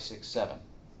 34567.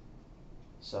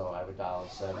 So I would dial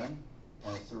 7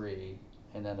 and a 3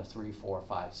 and then a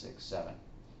 34567.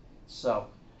 So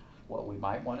what we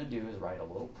might want to do is write a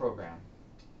little program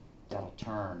that'll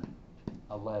turn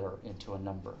a letter into a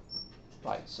number,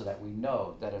 right? So that we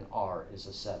know that an R is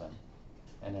a 7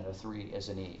 and then a 3 is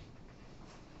an E.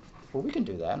 Well, we can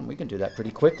do that, and we can do that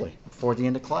pretty quickly before the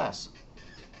end of class.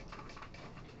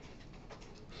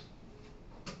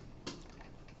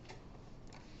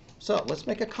 So let's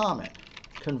make a comment.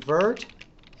 Convert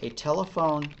a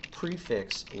telephone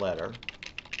prefix letter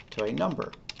to a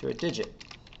number, to a digit.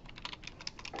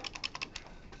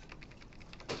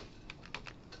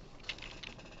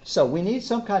 So we need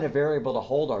some kind of variable to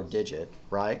hold our digit,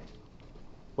 right?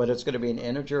 Whether it's going to be an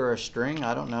integer or a string,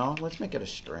 I don't know. Let's make it a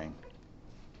string.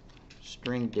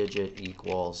 String digit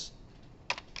equals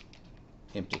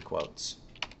empty quotes,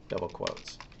 double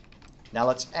quotes. Now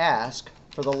let's ask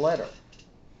for the letter.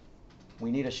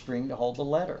 We need a string to hold the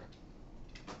letter.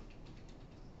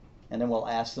 And then we'll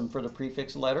ask them for the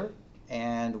prefix letter,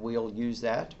 and we'll use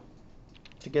that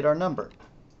to get our number.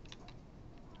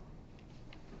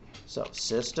 So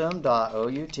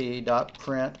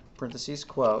system.out.print, parentheses,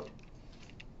 quote,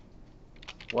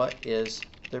 what is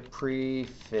the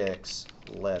prefix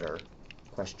letter,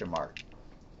 question mark,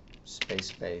 space,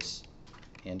 space,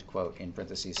 end quote, in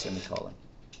parentheses, semicolon.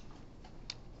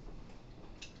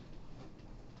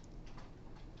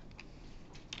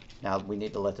 Now we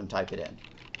need to let them type it in.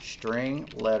 String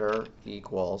letter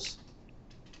equals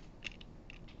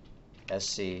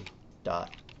sc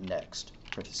dot next,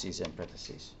 parentheses in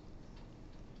parentheses.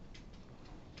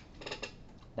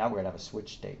 Now we're going to have a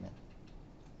switch statement.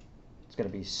 It's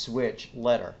going to be switch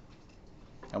letter.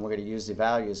 And we're going to use the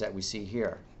values that we see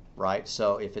here, right?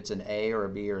 So if it's an A or a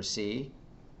B or a C,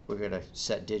 we're going to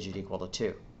set digit equal to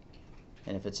 2.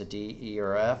 And if it's a D, E,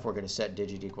 or F, we're going to set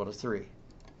digit equal to 3.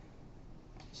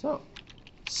 So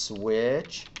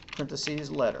switch,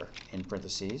 parentheses, letter, in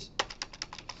parentheses,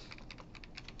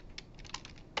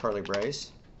 curly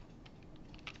brace,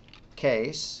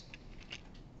 case,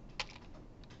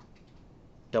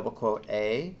 double quote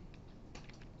A,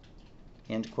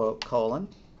 end quote, colon.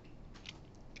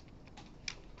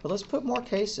 But let's put more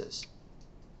cases.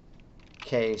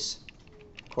 Case,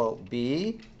 quote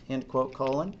B, end quote,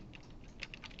 colon,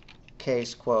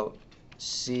 case quote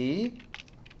C,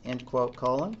 end quote,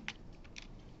 colon.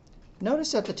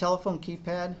 Notice that the telephone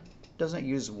keypad doesn't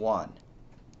use 1,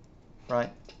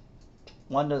 right?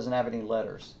 1 doesn't have any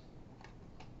letters.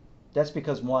 That's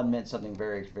because 1 meant something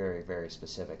very, very, very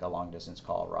specific, a long-distance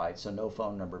call, right? So no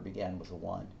phone number began with a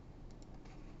 1.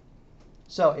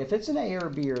 So if it's an A or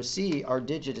B or C, our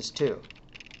digit is 2.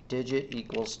 Digit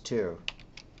equals 2,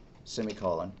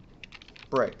 semicolon,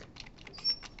 break.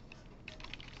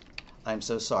 I'm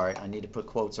so sorry. I need to put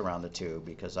quotes around the 2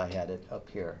 because I had it up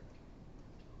here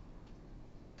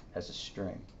as a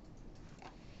string.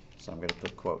 So I'm going to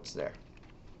put quotes there.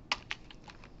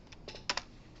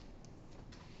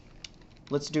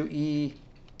 Let's do E,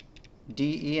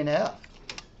 D, E, and F.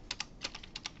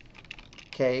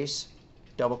 Case,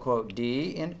 double quote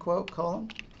D, end quote,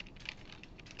 colon.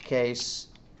 Case,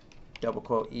 double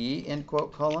quote E, end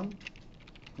quote, colon.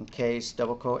 And case,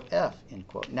 double quote F, end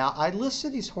quote. Now, I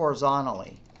listed these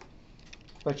horizontally,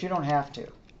 but you don't have to.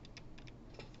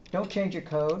 Don't change your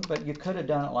code, but you could have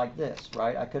done it like this,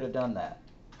 right? I could have done that.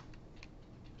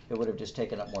 It would have just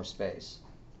taken up more space.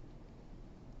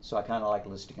 So I kind of like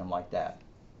listing them like that.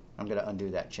 I'm going to undo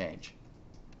that change.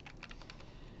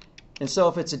 And so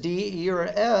if it's a D, E, or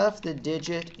an F, the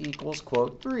digit equals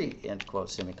quote 3, end quote,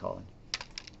 semicolon.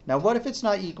 Now what if it's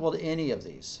not equal to any of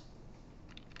these?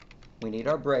 We need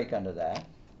our break under that.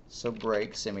 So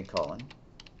break, semicolon.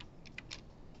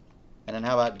 And then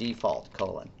how about default,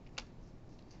 colon?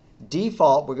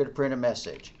 Default, we're going to print a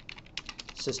message.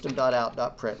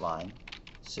 System.out.println,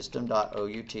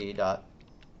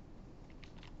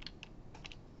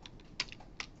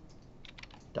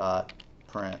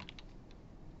 system.out.print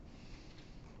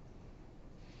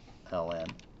ln,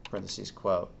 parentheses,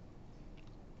 quote.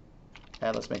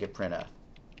 And let's make it printf.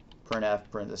 Printf,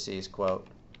 parentheses, quote,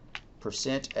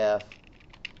 %f,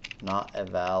 not a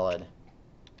valid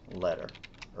letter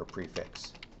or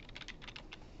prefix.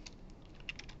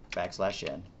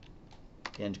 \n,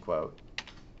 end quote,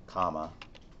 comma,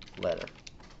 letter.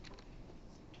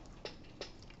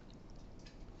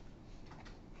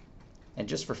 And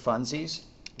just for funsies,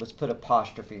 let's put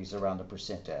apostrophes around the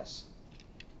 %s.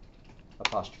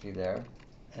 Apostrophe there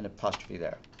and apostrophe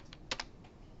there.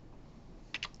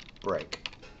 Break.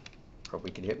 Or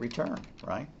we could hit return,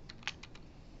 right?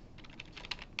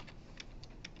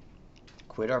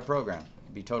 Quit our program.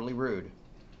 It'd be totally rude.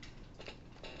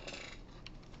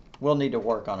 We'll need to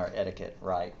work on our etiquette,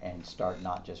 right, and start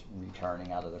not just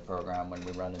returning out of the program when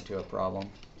we run into a problem.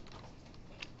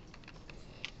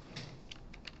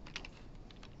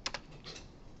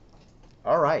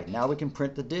 All right, now we can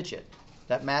print the digit.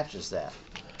 That matches that.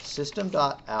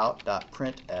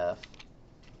 System.out.printf,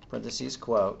 parentheses,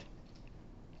 quote,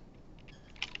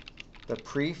 the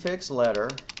prefix letter,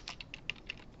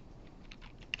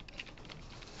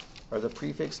 or the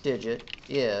prefix digit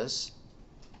is,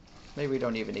 maybe we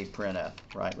don't even need printf,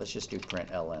 right? Let's just do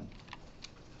println.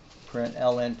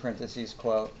 Println, parentheses,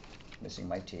 quote, missing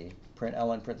my T.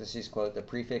 Println, parentheses, quote, the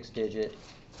prefix digit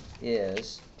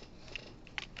is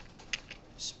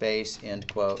space,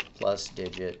 end quote, plus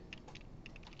digit,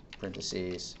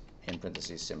 parentheses, in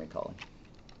parentheses, semicolon.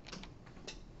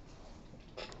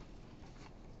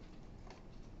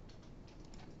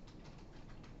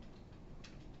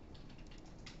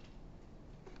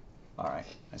 All right,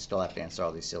 I still have to answer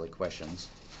all these silly questions.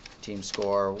 Team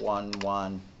score, 1,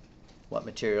 1. What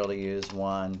material to use,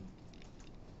 1.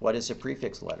 What is the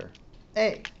prefix letter?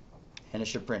 A. And it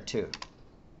should print 2.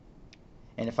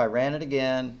 And if I ran it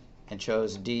again and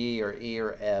chose D or E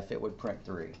or F, it would print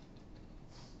 3.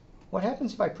 What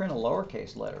happens if I print a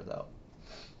lowercase letter, though?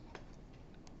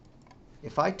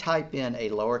 If I type in a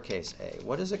lowercase a,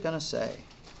 what is it going to say?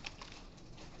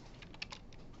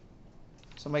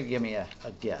 Somebody give me a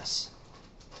guess.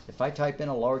 If I type in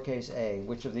a lowercase a,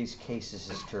 which of these cases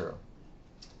is true?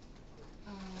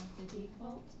 The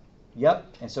default.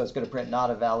 Yep, and so it's going to print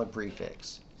not a valid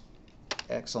prefix.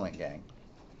 Excellent, gang.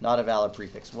 Not a valid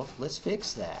prefix. Well, let's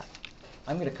fix that.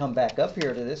 I'm going to come back up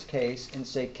here to this case and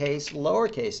say case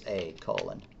lowercase a,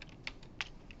 colon.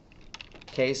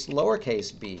 Case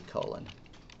lowercase b, colon.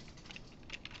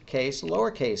 Case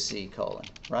lowercase c, colon,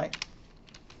 right?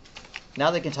 Now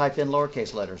they can type in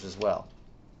lowercase letters as well,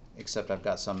 except I've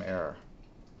got some error.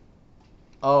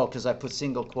 Oh, because I put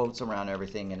single quotes around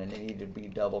everything and it needed to be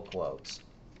double quotes.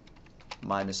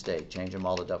 My mistake. Change them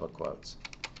all to double quotes.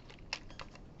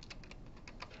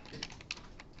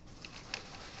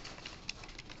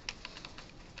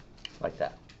 Like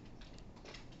that.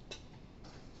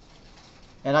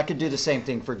 And I could do the same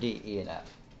thing for D, E, and F.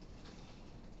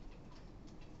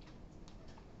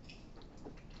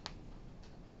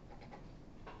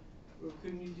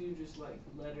 Couldn't you do just like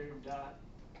letter dot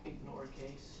ignore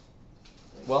case?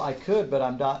 Like, Well, I could, but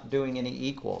I'm not doing any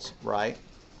equals, right?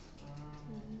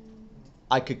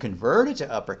 I could convert it to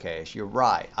uppercase. You're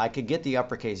right. I could get the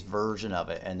uppercase version of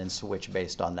it and then switch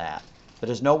based on that. But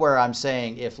there's nowhere I'm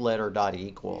saying if letter dot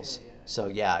equals. Yeah. So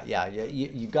yeah,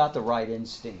 you got the right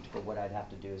instinct. But what I'd have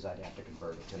to do is I'd have to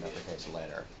convert it to an uppercase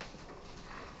letter.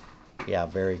 Yeah,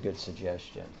 very good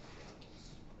suggestion.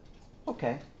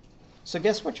 Okay. So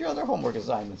guess what your other homework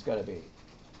assignment's got to be?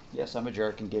 Yes, I'm a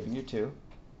jerk and giving you two.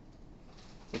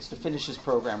 It's to finish this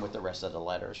program with the rest of the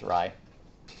letters, right?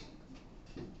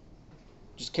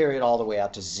 Just carry it all the way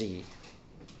out to Z.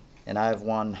 And I have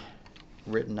one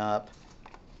written up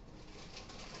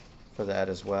for that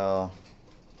as well.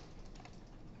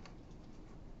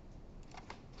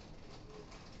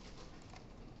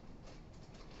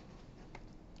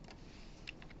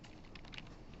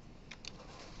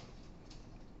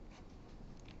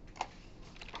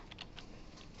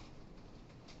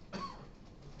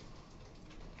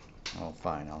 Oh,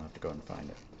 fine. I'll have to go and find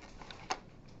it.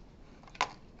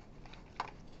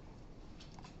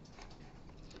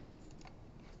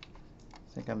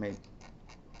 I think I made...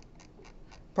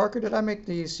 Parker, did I make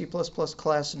the C++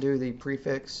 class do the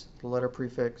prefix, the letter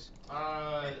prefix?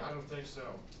 I don't think so.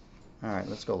 All right,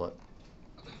 let's go look.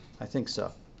 I think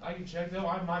so. I can check though.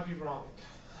 I might be wrong.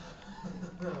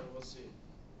 We'll see.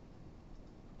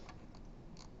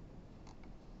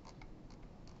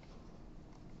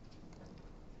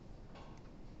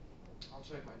 I'll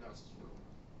check my notes as well.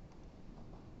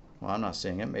 Well, I'm not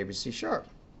seeing it. Maybe C#.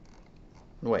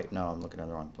 Wait, no, I'm looking at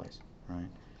the wrong place. All right.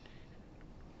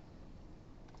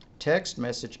 Text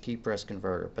message key press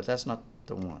converter, but that's not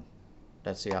the one.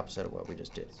 That's the opposite of what we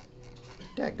just did.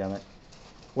 Dadgummit.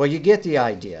 Well, you get the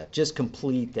idea. Just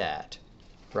complete that,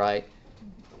 right?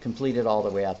 Complete it all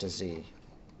the way out to Z.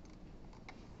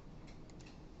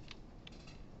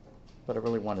 But I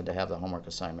really wanted to have the homework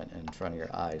assignment in front of your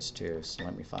eyes too, so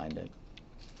let me find it.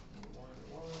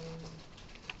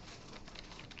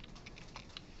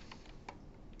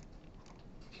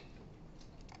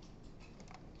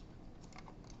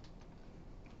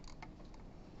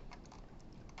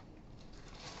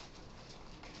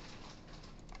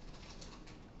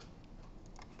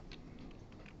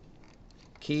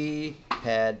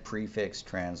 Keypad prefix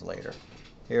translator.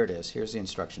 Here it is. Here's the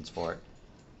instructions for it.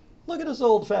 Look at this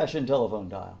old-fashioned telephone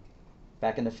dial.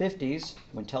 Back in the 50s,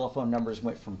 when telephone numbers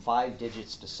went from 5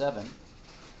 digits to 7,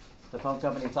 the phone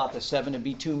company thought the 7 would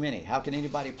be too many. How can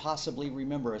anybody possibly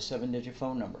remember a 7-digit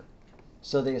phone number?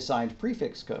 So they assigned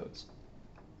prefix codes.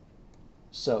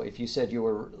 So if you said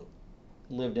you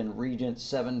lived in Regent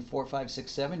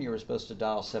 74567, you were supposed to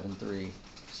dial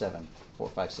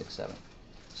 7374567.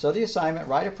 So the assignment,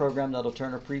 write a program that'll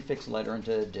turn a prefix letter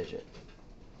into a digit.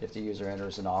 If the user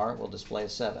enters an R, it will display a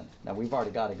 7. Now we've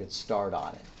already got a good start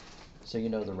on it, so you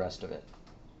know the rest of it.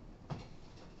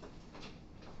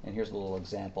 And here's a little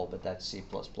example, but that's C++.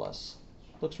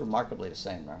 Looks remarkably the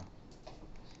same, though.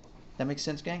 That makes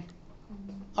sense, gang?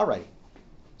 All right.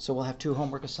 So we'll have 2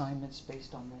 homework assignments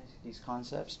based on these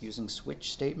concepts using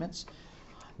switch statements.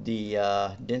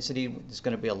 The density is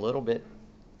going to be a little bit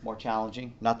more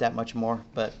challenging, not that much more,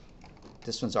 but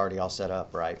this one's already all set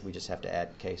up, right? We just have to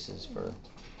add cases for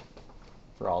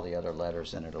all the other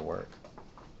letters and it'll work.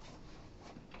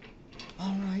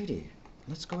 Alrighty,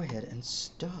 let's go ahead and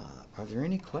stop. Are there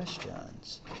any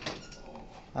questions?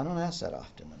 I don't ask that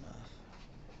often enough.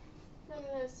 For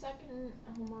the second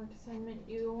homework assignment,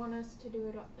 you want us to do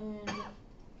it in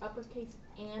uppercase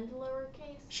and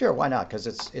lowercase? Sure, why not? Because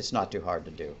it's not too hard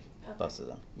to do, Okay. both of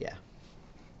them, yeah.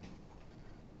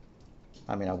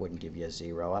 I mean, I wouldn't give you a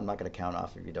 0. I'm not going to count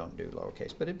off if you don't do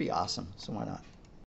lowercase, but it'd be awesome, so why not?